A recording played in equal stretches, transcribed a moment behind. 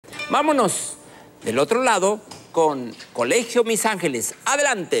Vámonos del otro lado con Colegio Mis Ángeles.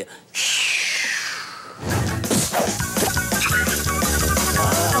 Adelante.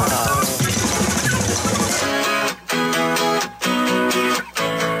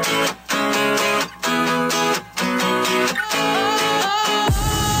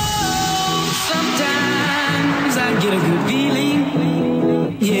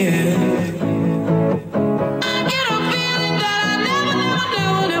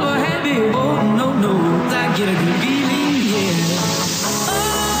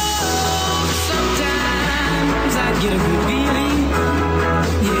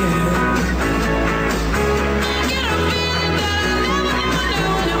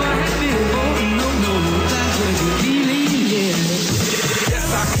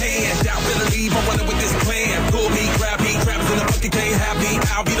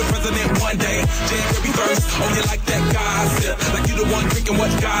 I'll be the president one day, January 1st. Oh, you like that gossip? Like you the one drinking what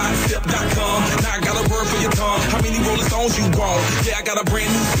gossip.com. Now I got a word for your tongue. How many Rolling Stones you want? Yeah, I got a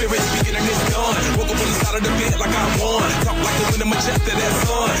brand new spirit speaking and it's done. Woke up on the side of the bed like I won. Talk like the wind in my chest to that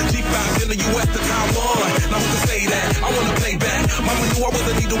sun. G5 in the US to Taiwan. Now who can say that? I wanna play back. Mama knew I was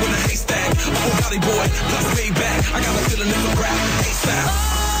a needle in a haystack. Oh, Valley boy, plus way back. I got a feeling it's a rap. ASAP.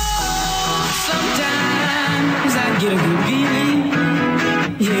 Oh, sometimes I get a good feeling.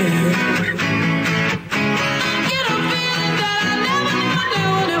 Yeah. I get a feeling that I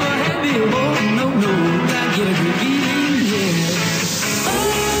never had before. No, I get a good feeling, yeah.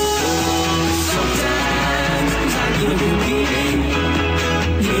 Oh, sometimes I get a good feeling,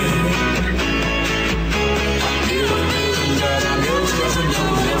 yeah. I get a feeling that I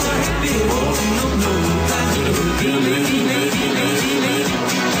never had before. No, I get a good feeling.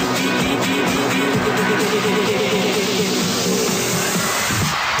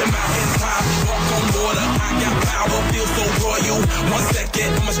 The mountain top, walk on water, I got power, feel so royal. 1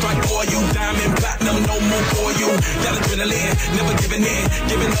 second, I'ma strike for you. Diamond, platinum, no more for you. That adrenaline, never giving in.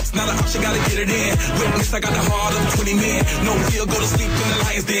 Giving up's not an option, gotta get it in. Witness, I got the heart of 20 men. No fear, go to sleep in the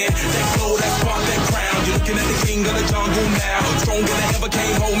lion's den. That glow, that spark, that crown. You're looking at the king of the jungle now. Stronger than ever,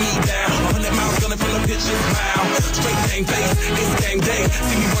 can't hold me down. 100 miles gunning from the pitcher's mile. Straight game face, it's game day.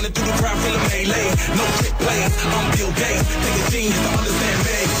 See me running through the crowd, full of melee. No trick plays, I'm Bill Gates. Take a genius to understand me.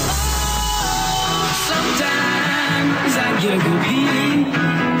 Sometimes I get a good feeling,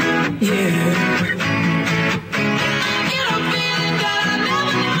 yeah. I get a feeling that I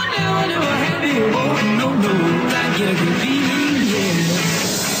never had before. No, I get a good feeling,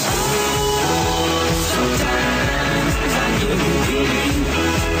 yeah. Oh, sometimes I get a good feeling,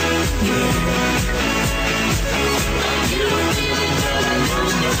 yeah. I get a feeling that I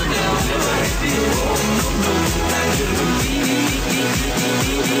never had before. No, I get a good feeling.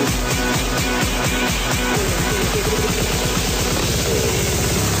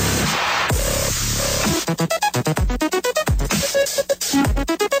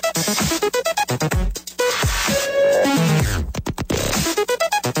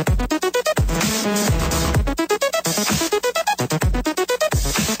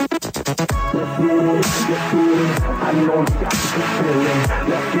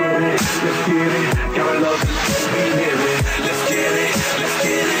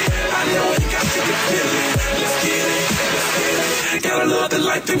 Gotta love the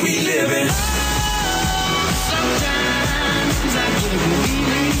life that we live in. Sometimes I get a good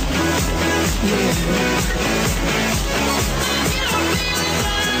feeling,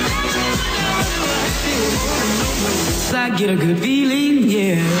 yeah. I get a good feeling,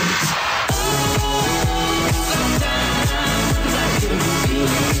 yeah.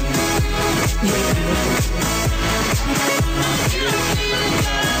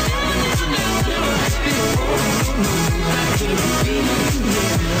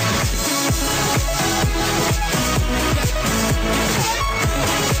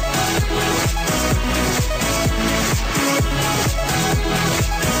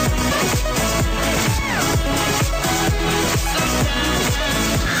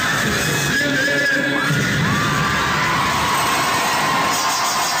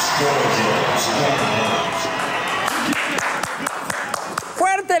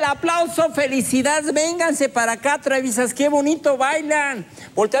 Fuerte el aplauso, felicidades, vénganse para acá, Travisas, qué bonito bailan.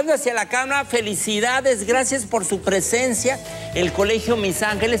 Volteando hacia la cámara, felicidades, gracias por su presencia. El Colegio Mis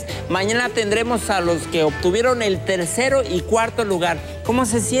Ángeles, mañana tendremos a los que obtuvieron el 3.º y 4.º lugar. ¿Cómo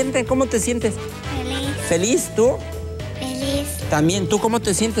se sienten? ¿Cómo te sientes? Feliz. ¿Feliz tú? Feliz. También, ¿tú cómo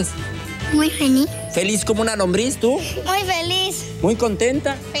te sientes? Muy feliz. ¿Feliz como una lombriz tú? Muy feliz. ¿Muy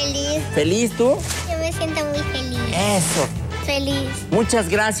contenta? Feliz. ¿Feliz tú? Yo me siento muy feliz. Eso. Feliz. Muchas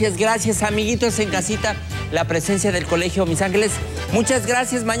gracias, gracias amiguitos en casita. la presencia del Colegio Mis Ángeles. Muchas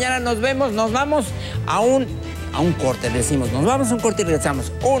gracias, mañana nos vemos, nos vamos a un corte, decimos, nos vamos a un corte y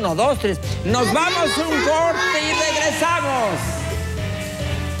regresamos. 1, 2, 3, nos vamos a un corte y regresamos.